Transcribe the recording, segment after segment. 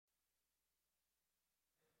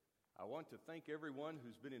I want to thank everyone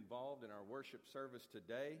who's been involved in our worship service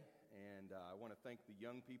today, and I want to thank the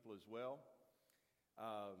young people as well.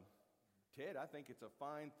 Ted, I think it's a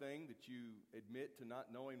fine thing that you admit to not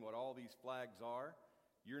knowing what all these flags are.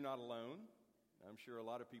 You're not alone. I'm sure a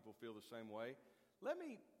lot of people feel the same way. Let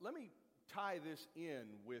me tie this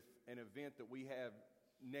in with an event that we have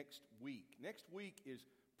next week. Next week is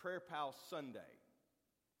Prayer Pal Sunday.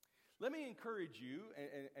 Let me encourage you,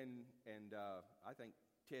 and I think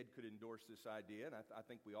Ted could endorse this idea, and I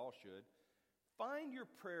think we all should. Find your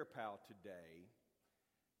prayer pal today,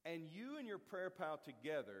 and you and your prayer pal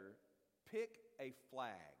together pick a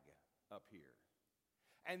flag up here.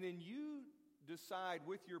 And then you decide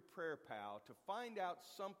with your prayer pal to find out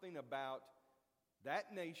something about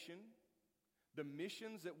that nation, the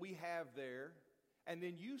missions that we have there, and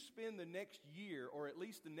then you spend the next year, or at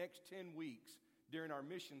least the next 10 weeks during our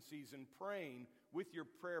mission season, praying with your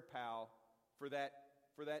prayer pal for that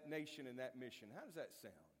nation and that mission. How does that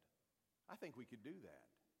sound? I think we could do that.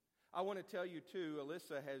 I want to tell you too,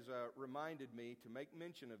 Alyssa has reminded me to make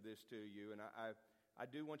mention of this to you, and I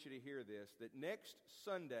do want you to hear this, that next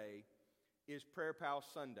Sunday is Prayer Pal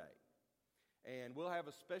Sunday. And we'll have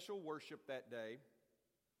a special worship that day,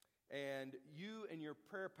 and you and your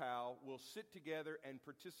prayer pal will sit together and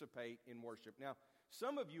participate in worship. Now,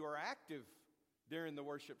 some of you are active during the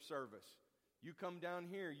worship service. You come down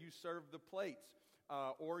here, you serve the plates.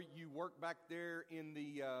 Or you work back there in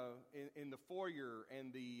the foyer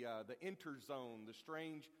and the interzone, the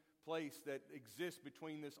strange place that exists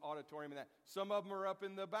between this auditorium and that. Some of them are up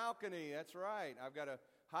in the balcony. That's right. I've got a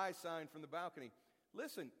high sign from the balcony.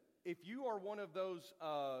 Listen, if you are one of those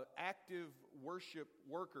active worship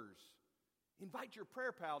workers, invite your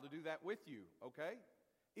prayer pal to do that with you, okay?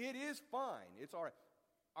 It is fine. It's all right.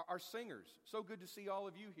 Our singers, so good to see all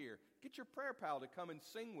of you here. Get your prayer pal to come and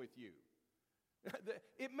sing with you.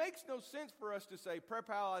 It makes no sense for us to say, prayer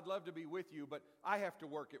pal, I'd love to be with you, but I have to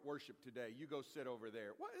work at worship today. You go sit over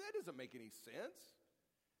there. Well, that doesn't make any sense.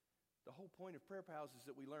 The whole point of prayer pals is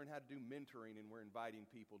that we learn how to do mentoring, and we're inviting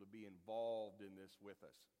people to be involved in this with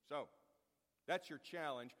us. So, that's your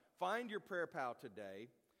challenge. Find your prayer pal today.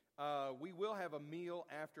 We will have a meal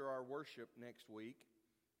after our worship next week.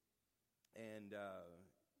 And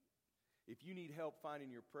if you need help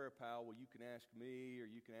finding your prayer pal, well, you can ask me, or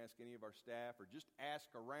you can ask any of our staff, or just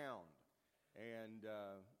ask around. And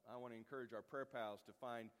I want to encourage our prayer pals to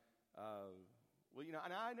find,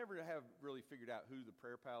 and I never have really figured out who the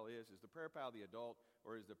prayer pal is. Is the prayer pal the adult,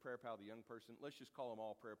 or is the prayer pal the young person? Let's just call them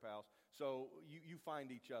all prayer pals. So you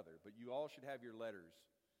find each other, but you all should have your letters.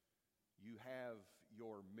 You have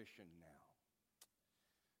your mission now.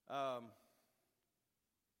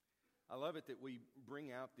 I love it that we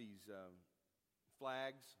bring out these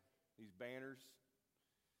flags, these banners.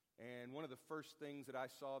 And one of the first things that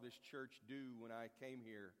I saw this church do when I came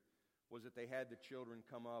here was that they had the children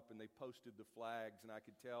come up and they posted the flags, and I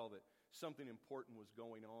could tell that something important was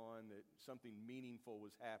going on, that something meaningful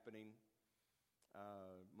was happening.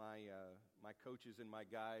 My coaches and my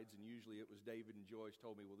guides, and usually it was David and Joyce,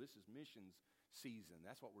 told me, well, this is missions season.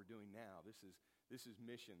 That's what we're doing now. This is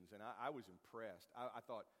missions. And I was impressed. I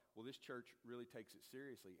thought, well, this church really takes it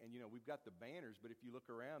seriously. And, we've got the banners, but if you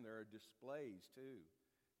look around, there are displays, too,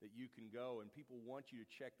 that you can go, and people want you to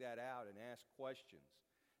check that out and ask questions.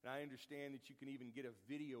 And I understand that you can even get a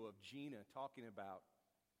video of Gina talking about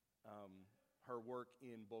her work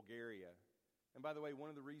in Bulgaria. And by the way,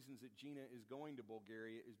 one of the reasons that Gina is going to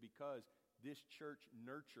Bulgaria is because this church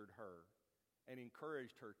nurtured her and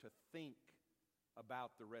encouraged her to think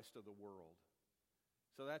about the rest of the world.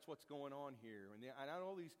 So that's what's going on here. And I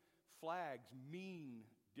know these flags mean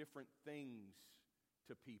different things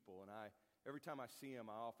to people. And every time I see them,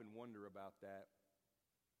 I often wonder about that.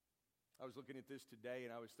 I was looking at this today,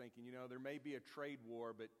 and I was thinking, there may be a trade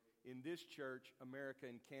war, but in this church, America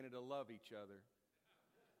and Canada love each other.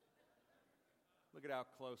 Look at how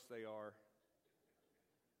close they are.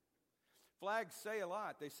 Flags say a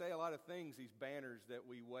lot. They say a lot of things, these banners that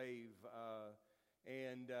we wave.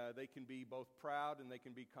 And they can be both proud and they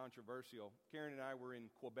can be controversial. Karen and I were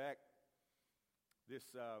in Quebec this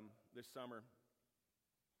summer.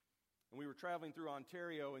 And we were traveling through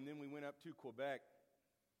Ontario, and then we went up to Quebec.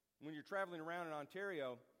 When you're traveling around in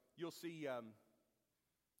Ontario, you'll see the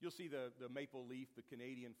maple leaf, the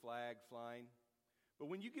Canadian flag flying. But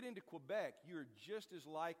when you get into Quebec, you're just as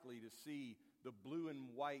likely to see the blue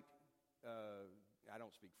and white, I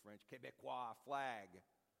don't speak French, Québécois flag.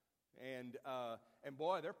 And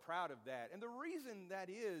boy, they're proud of that. And the reason that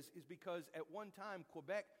is because at one time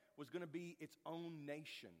Quebec was going to be its own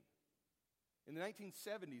nation. In the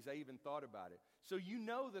 1970s, they even thought about it. So you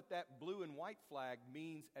know that blue and white flag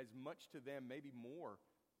means as much to them, maybe more,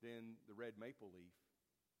 than the red maple leaf.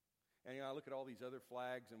 And I look at all these other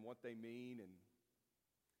flags and what they mean, and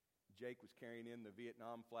Jake was carrying in the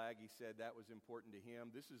Vietnam flag. He said that was important to him.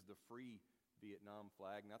 This is the free Vietnam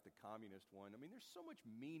flag, not the communist one. I mean, there's so much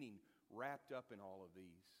meaning wrapped up in all of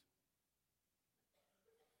these.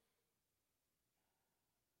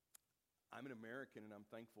 I'm an American, and I'm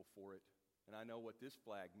thankful for it. And I know what this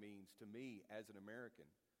flag means to me as an American.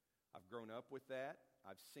 I've grown up with that.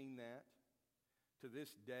 I've seen that. To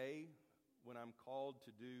this day, when I'm called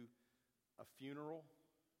to do a funeral,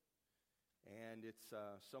 and it's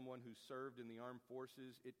someone who served in the armed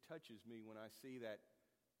forces, it touches me when I see that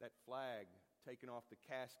flag taken off the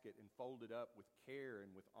casket and folded up with care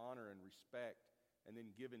and with honor and respect, and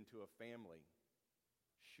then given to a family.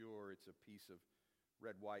 Sure, it's a piece of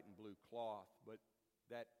red, white, and blue cloth, but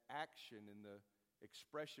that action and the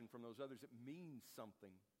expression from those others, it means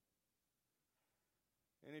something.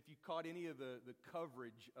 And if you caught any of the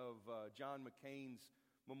coverage of John McCain's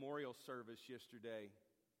memorial service yesterday,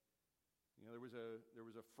 there was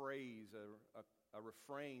a phrase, a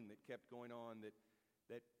refrain that kept going on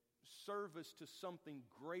that service to something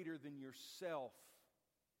greater than yourself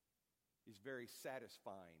is very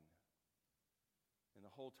satisfying. And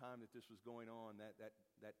the whole time that this was going on,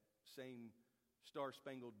 that same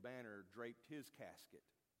Star-Spangled Banner draped his casket.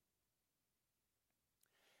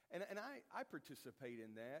 And I participate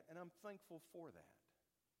in that, and I'm thankful for that.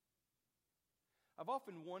 I've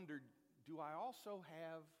often wondered, do I also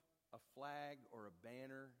have a flag or a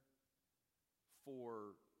banner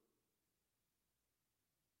for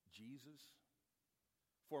Jesus?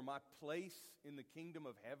 For my place in the kingdom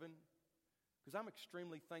of heaven? Because I'm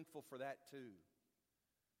extremely thankful for that too.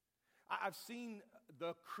 I've seen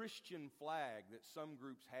the Christian flag that some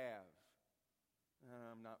groups have.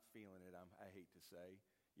 I'm not feeling it, I hate to say.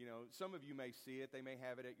 Some of you may see it. They may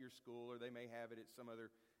have it at your school, or they may have it at some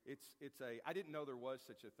other. I didn't know there was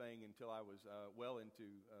such a thing until I was well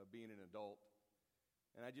into being an adult.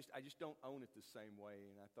 And I just don't own it the same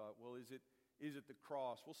way. And I thought, well, is it the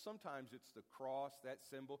cross? Well, sometimes it's the cross, that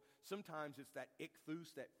symbol. Sometimes it's that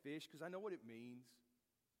ichthus, that fish, because I know what it means.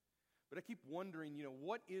 But I keep wondering,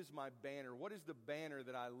 what is my banner? What is the banner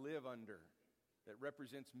that I live under that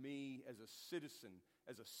represents me as a citizen,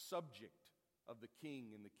 as a subject of the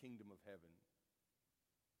King in the kingdom of heaven?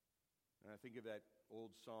 And I think of that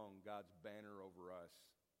old song, God's banner over us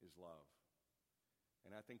is love.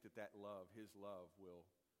 And I think that love, his love,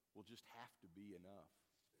 will just have to be enough.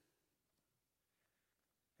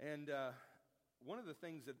 And one of the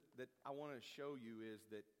things that I want to show you is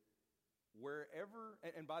that wherever,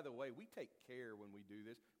 and by the way, we take care when we do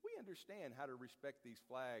this. We understand how to respect these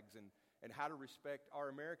flags and how to respect our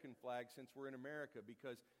American flag since we're in America,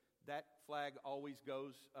 because that flag always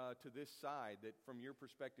goes to this side, that from your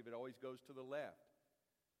perspective, it always goes to the left.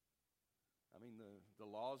 I mean, the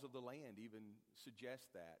laws of the land even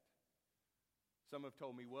suggest that. Some have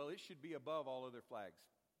told me, well, it should be above all other flags.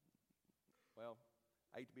 Well,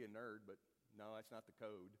 I hate to be a nerd, but no, that's not the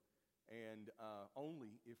code. And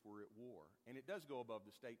only if we're at war. And it does go above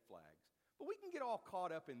the state flags. But we can get all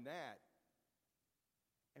caught up in that.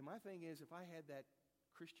 And my thing is, if I had that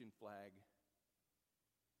Christian flag,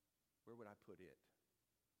 where would I put it?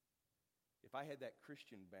 If I had that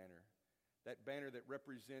Christian banner that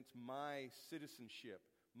represents my citizenship,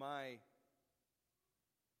 my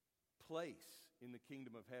place in the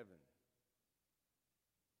kingdom of heaven,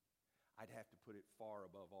 I'd have to put it far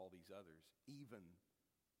above all these others, even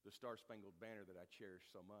the Star-Spangled Banner that I cherish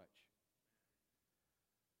so much.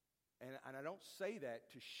 And I don't say that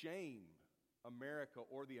to shame America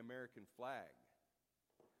or the American flag.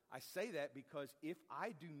 I say that because if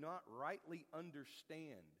I do not rightly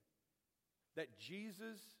understand that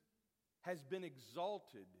Jesus has been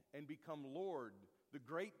exalted and become Lord, the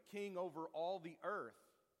great King over all the earth,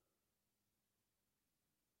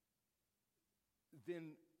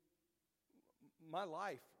 then my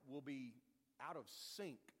life will be out of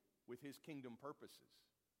sync with his kingdom purposes.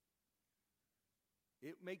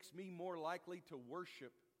 It makes me more likely to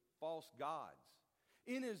worship false gods.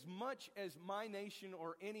 Inasmuch as my nation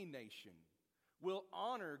or any nation will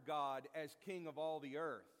honor God as King of all the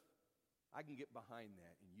earth, I can get behind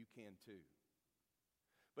that, and you can too.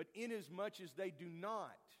 But inasmuch as they do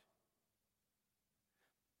not,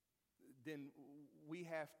 then we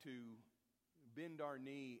have to bend our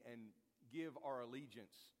knee and give our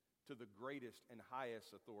allegiance to the greatest and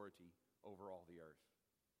highest authority over all the earth.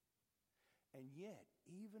 And yet,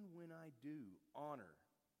 even when I do honor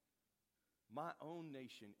my own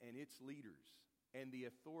nation and its leaders, and the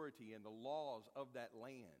authority and the laws of that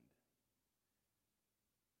land,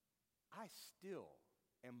 I still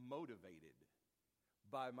am motivated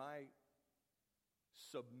by my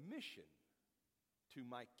submission to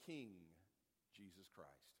my King, Jesus Christ.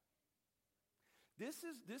 This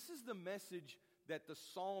is the message that the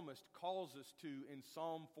psalmist calls us to in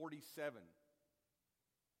Psalm 47.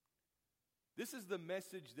 This is the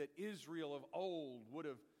message that Israel of old would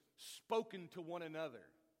have spoken to one another.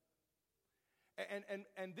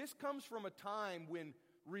 And this comes from a time when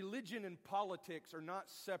religion and politics are not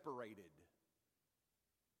separated.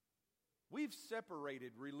 We've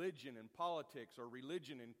separated religion and politics, or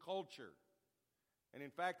religion and culture. And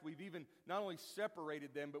in fact, we've even not only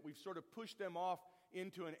separated them, but we've sort of pushed them off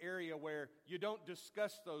into an area where you don't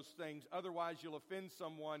discuss those things. Otherwise, you'll offend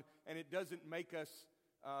someone, and it doesn't make us,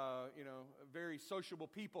 very sociable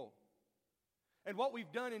people. And what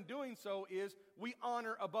we've done in doing so is we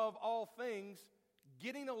honor above all things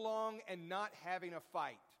getting along and not having a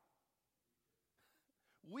fight.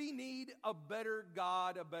 We need a better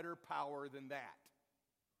God, a better power than that.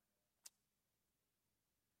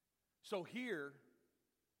 So here,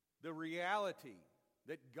 the reality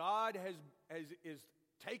that God is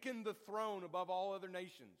taken the throne above all other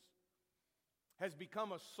nations has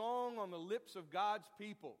become a song on the lips of God's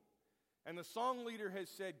people. And the song leader has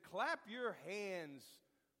said, "Clap your hands,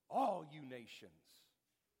 all you nations."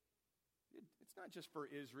 It's not just for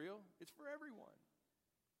Israel, it's for everyone.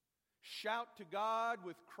 Shout to God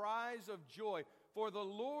with cries of joy, for the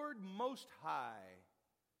Lord Most High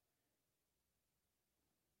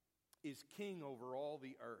is king over all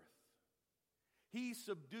the earth. He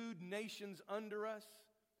subdued nations under us,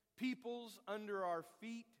 peoples under our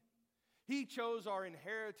feet. He chose our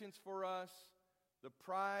inheritance for us, the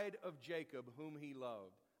pride of Jacob, whom he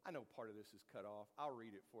loved. I know part of this is cut off. I'll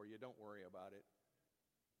read it for you. Don't worry about it.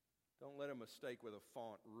 Don't let a mistake with a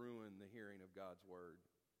font ruin the hearing of God's word.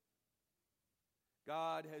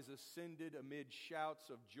 God has ascended amid shouts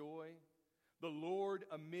of joy, the Lord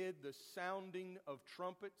amid the sounding of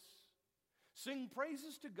trumpets. Sing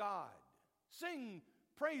praises to God. Sing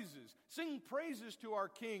praises. Sing praises to our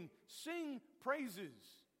King. Sing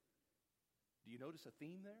praises. Do you notice a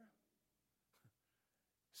theme there?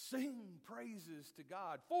 Sing praises to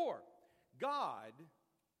God. For God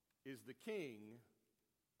is the King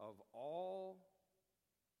of all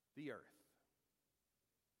the earth.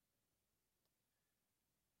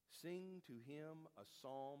 Sing to him a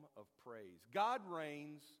psalm of praise. God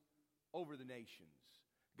reigns over the nations.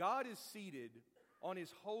 God is seated on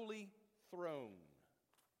his holy throne.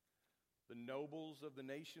 The nobles of the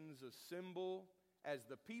nations assemble as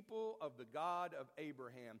the people of the God of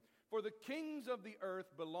Abraham. For the kings of the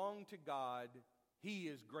earth belong to God. He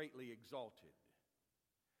is greatly exalted.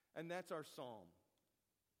 And that's our psalm.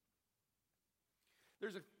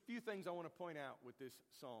 There's a few things I want to point out with this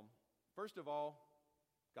psalm. First of all,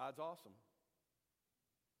 God's awesome.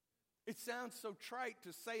 It sounds so trite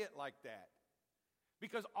to say it like that,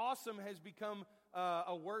 because awesome has become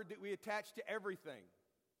a word that we attach to everything.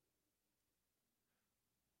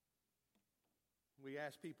 We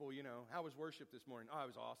ask people, how was worship this morning? Oh, it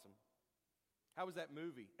was awesome. How was that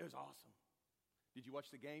movie? It was awesome. Did you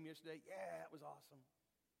watch the game yesterday? Yeah, it was awesome.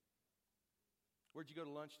 Where'd you go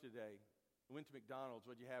to lunch today? I went to McDonald's.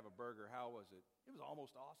 What'd you have? A burger. How was it? It was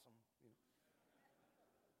almost awesome.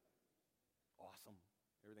 Awesome.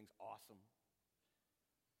 Everything's awesome.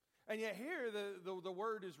 And yet here the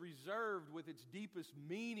word is reserved with its deepest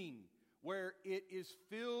meaning, where it is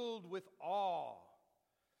filled with awe.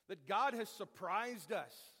 That God has surprised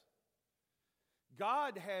us.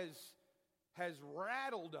 God has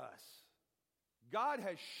rattled us. God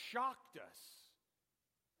has shocked us.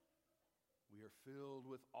 We are filled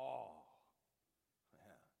with awe.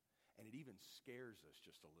 And it even scares us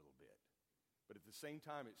just a little bit. But at the same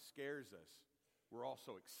time it scares us, we're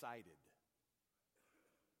also excited.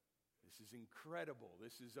 This is incredible.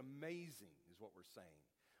 This is amazing, is what we're saying.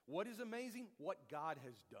 What is amazing? What God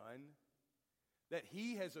has done. That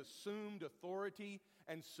he has assumed authority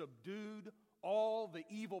and subdued all the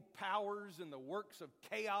evil powers and the works of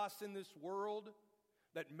chaos in this world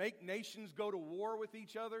that make nations go to war with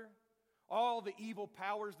each other. All the evil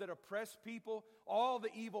powers that oppress people, all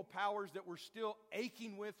the evil powers that we're still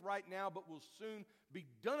aching with right now, but will soon be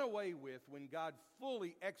done away with when God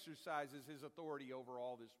fully exercises his authority over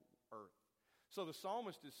all this earth. So the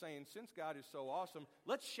psalmist is saying, since God is so awesome,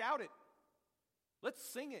 let's shout it. Let's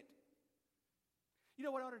sing it. You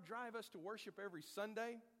know what ought to drive us to worship every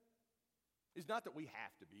Sunday? Is not that we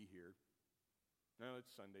have to be here. No,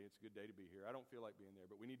 it's Sunday. It's a good day to be here. I don't feel like being there,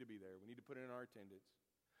 but we need to be there. We need to put in our attendance.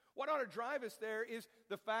 What ought to drive us there is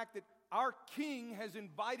the fact that our King has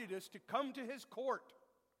invited us to come to His court.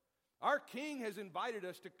 Our King has invited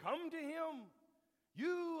us to come to Him.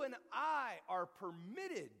 You and I are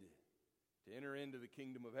permitted to enter into the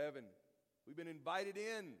kingdom of heaven. We've been invited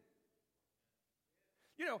in.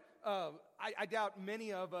 You know, I doubt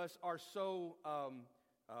many of us are so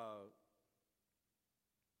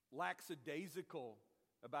lackadaisical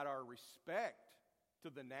about our respect to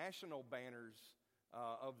the national banners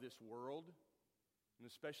of this world, and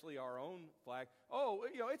especially our own flag. Oh,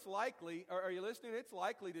 you know, it's likely, are you listening? It's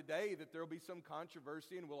likely today that there will be some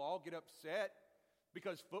controversy and we'll all get upset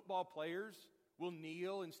because football players will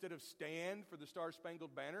kneel instead of stand for the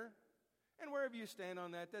Star-Spangled Banner. And wherever you stand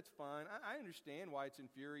on that, that's fine. I understand why it's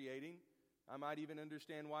infuriating. I might even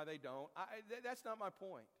understand why they don't. That's not my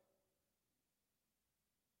point.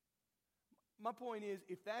 My point is,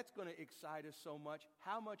 if that's going to excite us so much,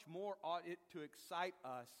 how much more ought it to excite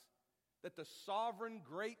us that the sovereign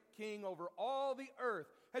great King over all the earth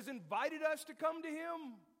has invited us to come to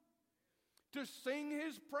Him, to sing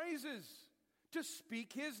His praises, to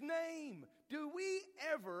speak His name. Do we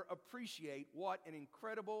ever appreciate what an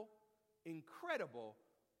incredible,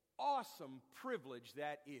 awesome privilege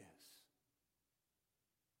that is?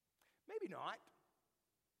 Maybe not.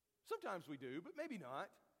 Sometimes we do, but maybe not.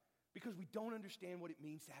 Because we don't understand what it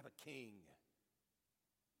means to have a king.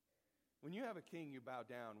 When you have a king, you bow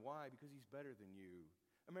down. Why? Because he's better than you.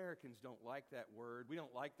 Americans don't like that word. We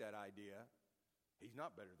don't like that idea. He's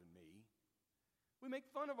not better than me. We make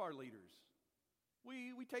fun of our leaders.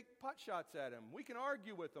 We take pot shots at them. We can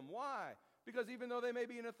argue with them. Why? Because even though they may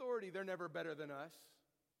be in authority, they're never better than us.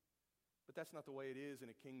 But that's not the way it is in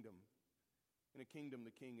a kingdom. In a kingdom,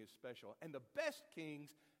 the king is special. And the best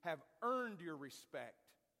kings have earned your respect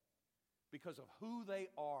because of who they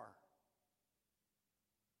are.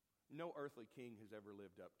 No earthly king has ever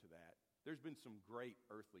lived up to that. There's been some great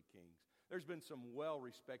earthly kings. There's been some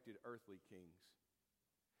well-respected earthly kings.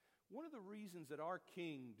 One of the reasons that our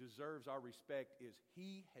king deserves our respect is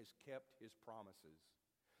he has kept his promises.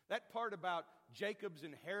 That part about Jacob's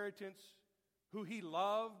inheritance, who he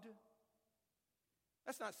loved,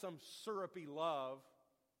 that's not some syrupy love.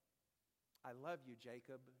 I love you,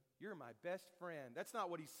 Jacob. You're my best friend. That's not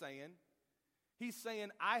what he's saying. He's saying,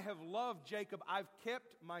 I have loved Jacob. I've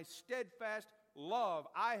kept my steadfast love.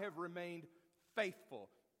 I have remained faithful,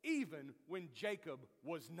 even when Jacob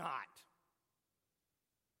was not.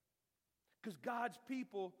 Because God's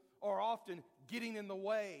people are often getting in the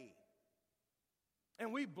way.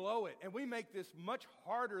 And we blow it, and we make this much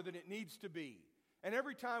harder than it needs to be. And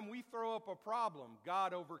every time we throw up a problem,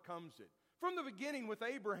 God overcomes it. From the beginning with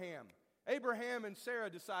Abraham and Sarah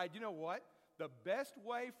decide, you know what? The best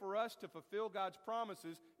way for us to fulfill God's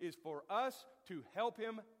promises is for us to help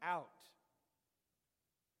Him out.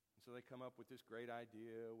 And so they come up with this great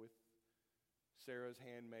idea with Sarah's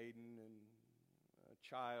handmaiden and a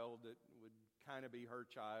child that would kind of be her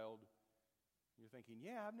child. You're thinking,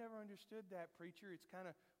 yeah, I've never understood that, preacher. It's kind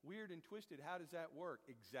of weird and twisted. How does that work?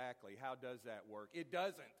 Exactly. How does that work? It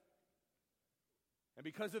doesn't. And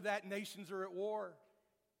because of that, nations are at war.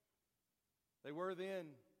 They were then.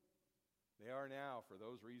 They are now for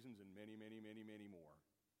those reasons and many, many, many, many more.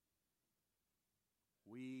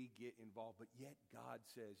 We get involved, but yet God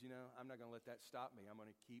says, you know, I'm not going to let that stop me. I'm going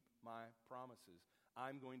to keep my promises.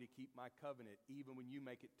 I'm going to keep my covenant even when you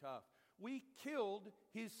make it tough. We killed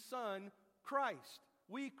His Son, Christ.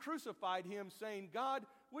 We crucified Him saying, God,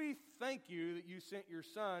 we thank you that you sent your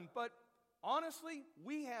Son, but honestly,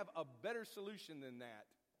 we have a better solution than that.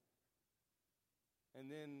 And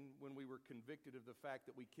then when we were convicted of the fact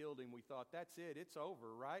that we killed Him, we thought, that's it, it's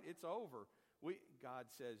over, right? It's over. God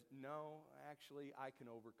says, no, actually, I can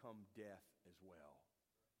overcome death as well.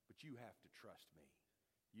 But you have to trust me.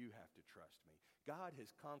 You have to trust me. God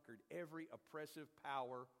has conquered every oppressive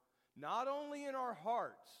power, not only in our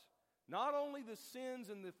hearts, not only the sins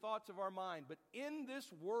and the thoughts of our mind, but in this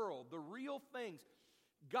world, the real things.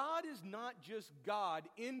 God is not just God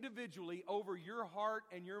individually over your heart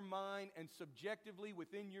and your mind and subjectively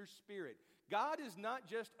within your spirit. God is not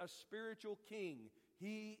just a spiritual king.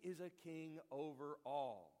 He is a king over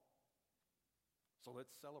all. So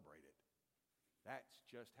let's celebrate it. That's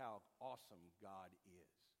just how awesome God is.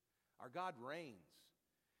 Our God reigns.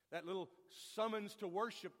 That little summons to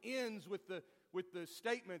worship ends with the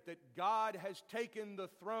statement that God has taken the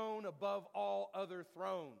throne above all other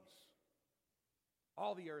thrones.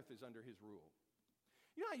 All the earth is under His rule.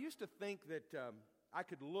 You know, I used to think that I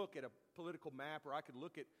could look at a political map or I could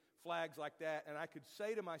look at flags like that and I could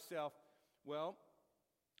say to myself, well,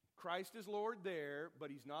 Christ is Lord there,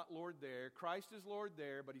 but He's not Lord there. Christ is Lord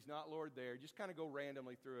there, but He's not Lord there. Just kind of go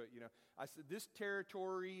randomly through it, you know. I said, this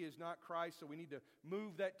territory is not Christ, so we need to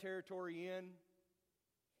move that territory in.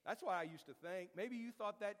 That's why I used to think. Maybe you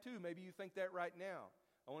thought that too. Maybe you think that right now.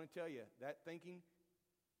 I want to tell you, that thinking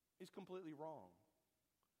is completely wrong.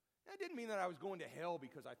 That didn't mean that I was going to hell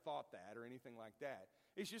because I thought that or anything like that.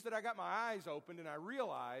 It's just that I got my eyes opened and I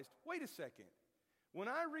realized, wait a second. When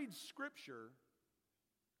I read Scripture,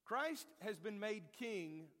 Christ has been made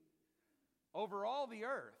king over all the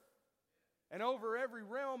earth and over every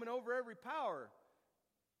realm and over every power.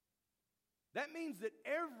 That means that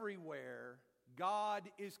everywhere God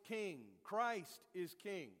is king. Christ is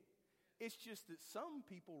king. It's just that some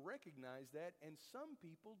people recognize that and some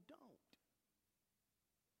people don't.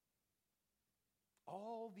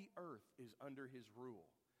 All the earth is under His rule.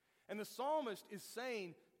 And the psalmist is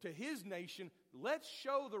saying to his nation, let's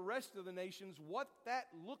show the rest of the nations what that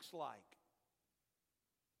looks like.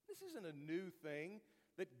 This isn't a new thing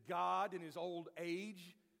that God in His old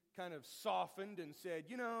age kind of softened and said,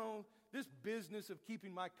 you know, this business of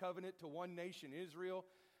keeping my covenant to one nation, Israel,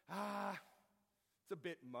 it's a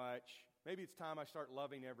bit much. Maybe it's time I start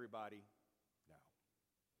loving everybody. No.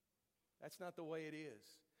 That's not the way it is.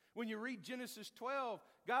 When you read Genesis 12,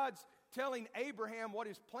 God's telling Abraham what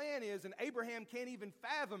His plan is, and Abraham can't even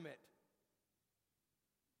fathom it.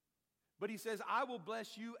 But He says, I will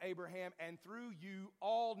bless you, Abraham, and through you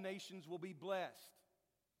all nations will be blessed.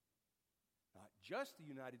 Not just the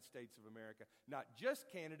United States of America, not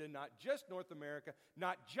just Canada, not just North America,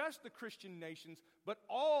 not just the Christian nations, but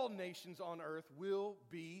all nations on earth will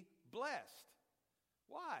be blessed.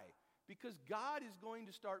 Why? Because God is going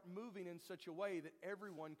to start moving in such a way that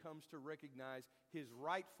everyone comes to recognize His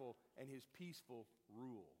rightful and His peaceful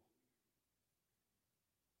rule.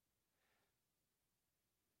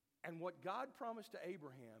 And what God promised to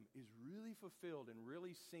Abraham is really fulfilled and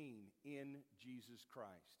really seen in Jesus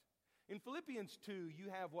Christ. In Philippians 2, you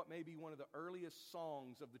have what may be one of the earliest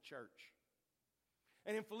songs of the church.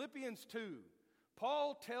 And in Philippians 2,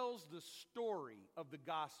 Paul tells the story of the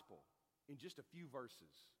gospel in just a few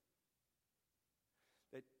verses.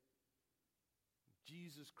 That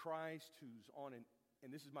Jesus Christ, who's on an,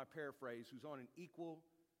 and this is my paraphrase, who's on an equal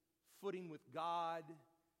footing with God,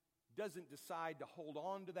 doesn't decide to hold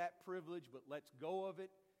on to that privilege, but lets go of it.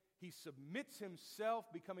 He submits himself,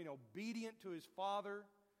 becoming obedient to his Father,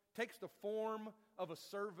 takes the form of a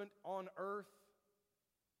servant on earth,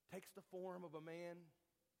 takes the form of a man.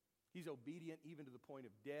 He's obedient even to the point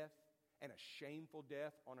of death, and a shameful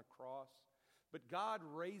death on a cross. But God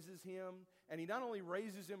raises him, and He not only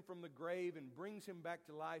raises him from the grave and brings him back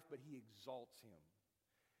to life, but He exalts him.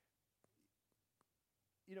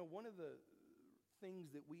 You know, one of the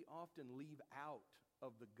things that we often leave out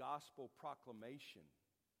of the gospel proclamation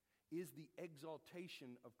is the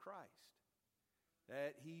exaltation of Christ.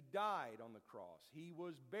 That He died on the cross, He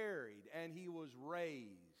was buried, and He was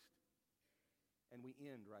raised. And we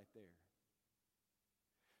end right there.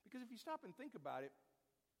 Because if you stop and think about it,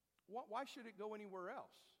 why should it go anywhere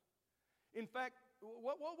else? In fact,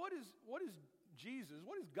 what is Jesus,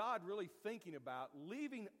 what is God really thinking about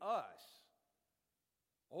leaving us,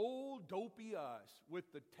 old dopey us,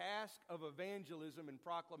 with the task of evangelism and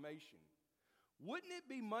proclamation? Wouldn't it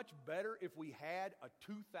be much better if we had a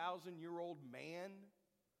 2,000-year-old man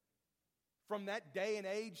from that day and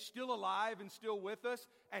age still alive and still with us,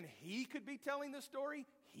 and he could be telling the story?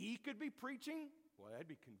 He could be preaching? Well, that'd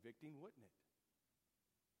be convicting, wouldn't it?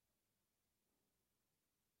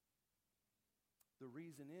 The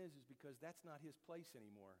reason is because that's not His place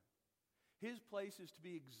anymore. His place is to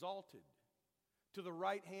be exalted to the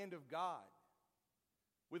right hand of God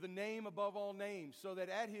with a name above all names, so that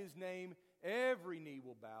at His name every knee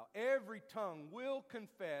will bow, every tongue will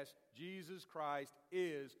confess Jesus Christ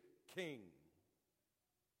is King.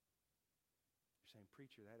 You're saying,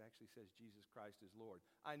 preacher, that actually says Jesus Christ is Lord.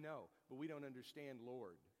 I know, but we don't understand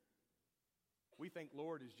Lord. We think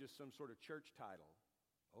Lord is just some sort of church title.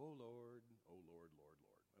 Oh Lord, oh Lord, Lord,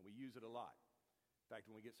 Lord. And we use it a lot. In fact,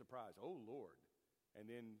 when we get surprised, oh Lord. And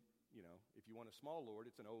then, you know, if you want a small Lord,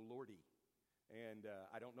 it's an oh Lordy. And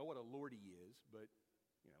I don't know what a Lordy is, but,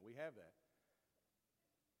 you know, we have that.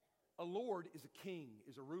 A Lord is a king,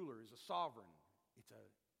 is a ruler, is a sovereign. It's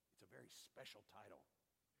a very special title.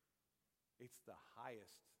 It's the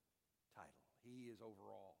highest title. He is over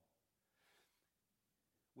all.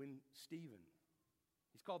 When Stephen,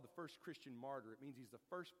 he's called the first Christian martyr. It means he's the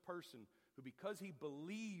first person who, because he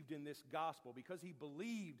believed in this gospel, because he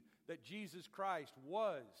believed that Jesus Christ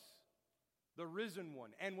was the risen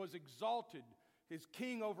one and was exalted, his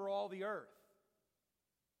king over all the earth,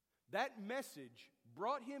 that message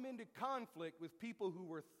brought him into conflict with people who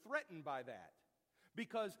were threatened by that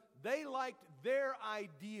because they liked their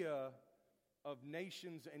idea of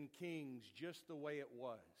nations and kings just the way it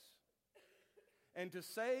was. And to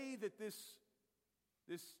say that this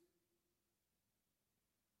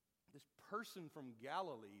person from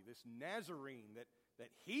Galilee, this Nazarene, that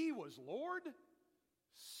he was Lord,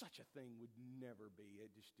 such a thing would never be.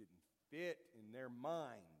 It just didn't fit in their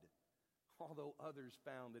mind. Although others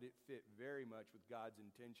found that it fit very much with God's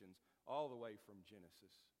intentions all the way from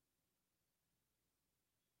Genesis.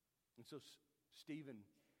 And so Stephen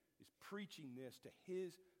is preaching this to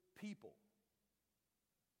his people.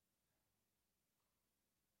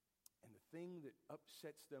 And the thing that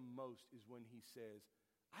upsets them most is when he says,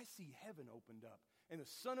 I see heaven opened up and the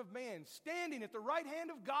Son of Man standing at the right hand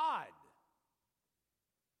of God.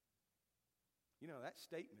 You know, that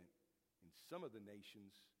statement in some of the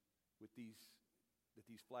nations that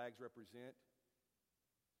these flags represent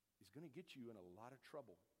is going to get you in a lot of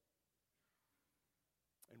trouble.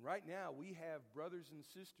 And right now we have brothers and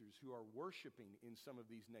sisters who are worshiping in some of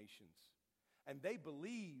these nations. And they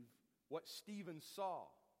believe what Stephen saw.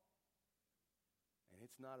 And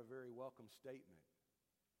it's not a very welcome statement.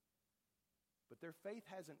 But their faith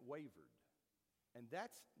hasn't wavered. And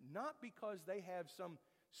that's not because they have some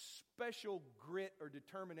special grit or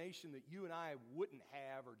determination that you and I wouldn't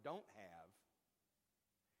have or don't have.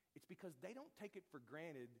 It's because they don't take it for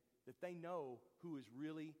granted that they know who is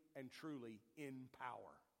really and truly in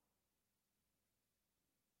power.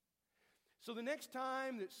 So the next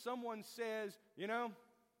time that someone says, you know,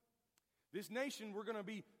 this nation, we're going to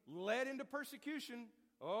be led into persecution.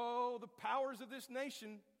 Oh, the powers of this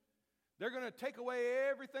nation, they're going to take away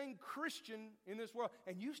everything Christian in this world.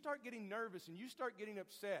 And you start getting nervous and you start getting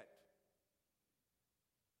upset.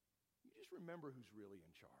 You just remember who's really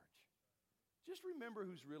in charge. Just remember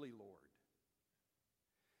who's really Lord.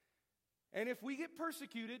 And if we get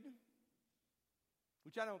persecuted,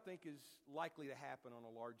 which I don't think is likely to happen on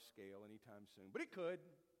a large scale anytime soon, but it could.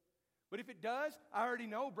 But if it does, I already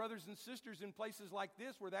know brothers and sisters in places like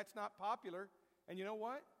this where that's not popular. And you know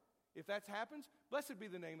what? If that happens, blessed be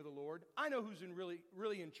the name of the Lord. I know who's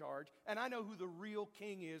really in charge, and I know who the real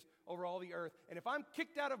king is over all the earth. And if I'm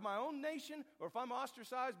kicked out of my own nation, or if I'm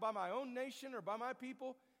ostracized by my own nation or by my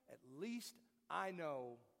people, at least I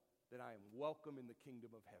know that I am welcome in the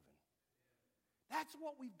kingdom of heaven. That's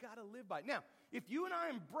what we've got to live by. Now, if you and I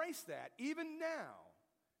embrace that, even now,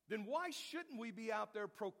 then why shouldn't we be out there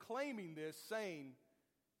proclaiming this, saying,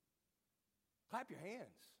 clap your hands.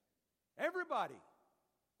 Everybody.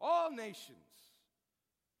 All nations,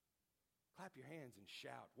 clap your hands and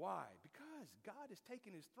shout. Why? Because God has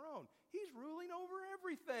taken his throne. He's ruling over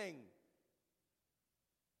everything.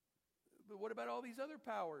 But what about all these other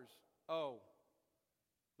powers? Oh,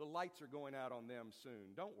 the lights are going out on them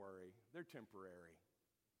soon. Don't worry, they're temporary.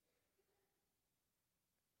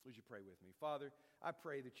 Would you pray with me? Father, I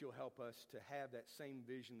pray that you'll help us to have that same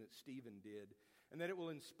vision that Stephen did, and that it will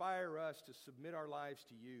inspire us to submit our lives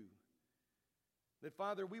to you. That,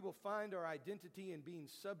 Father, we will find our identity in being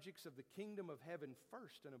subjects of the kingdom of heaven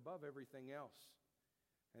first and above everything else.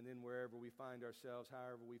 And then wherever we find ourselves,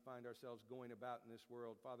 however we find ourselves going about in this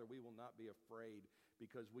world, Father, we will not be afraid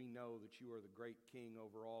because we know that you are the great King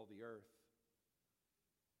over all the earth.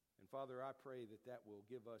 And Father, I pray that that will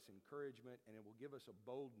give us encouragement and it will give us a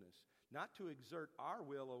boldness, not to exert our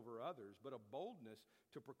will over others, but a boldness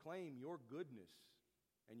to proclaim your goodness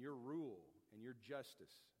and your rule and your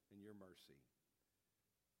justice and your mercy.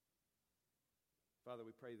 Father,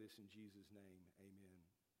 we pray this in Jesus' name. Amen.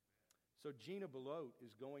 So Gina Belot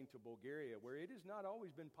is going to Bulgaria, where it has not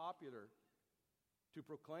always been popular to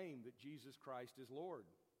proclaim that Jesus Christ is Lord.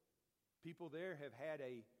 People there have had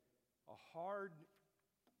a hard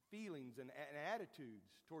feelings and attitudes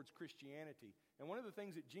towards Christianity. And one of the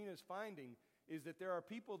things that Gina's finding is that there are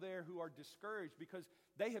people there who are discouraged because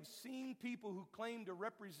they have seen people who claim to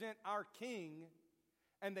represent our King,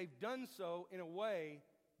 and they've done so in a way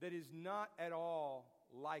that is not at all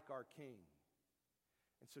like our King.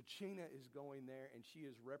 And so Gina is going there and she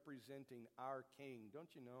is representing our King. Don't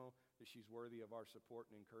you know that she's worthy of our support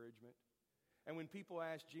and encouragement? And when people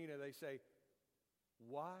ask Gina, they say,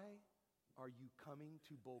 why are you coming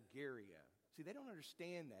to Bulgaria? See, they don't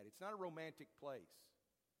understand that. It's not a romantic place.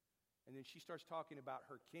 And then she starts talking about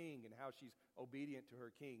her King and how she's obedient to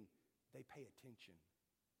her King. They pay attention.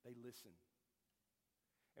 They listen.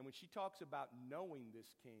 And when she talks about knowing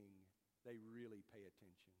this King, they really pay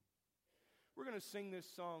attention. We're going to sing this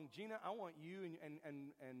song. Gina, I want you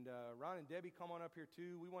and Ron and Debbie come on up here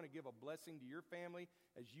too. We want to give a blessing to your family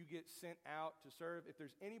as you get sent out to serve. If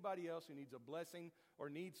there's anybody else who needs a blessing or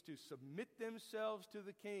needs to submit themselves to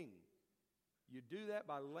the King, you do that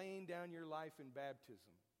by laying down your life in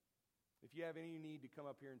baptism. If you have any need to come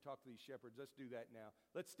up here and talk to these shepherds, let's do that now.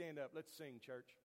 Let's stand up. Let's sing, church.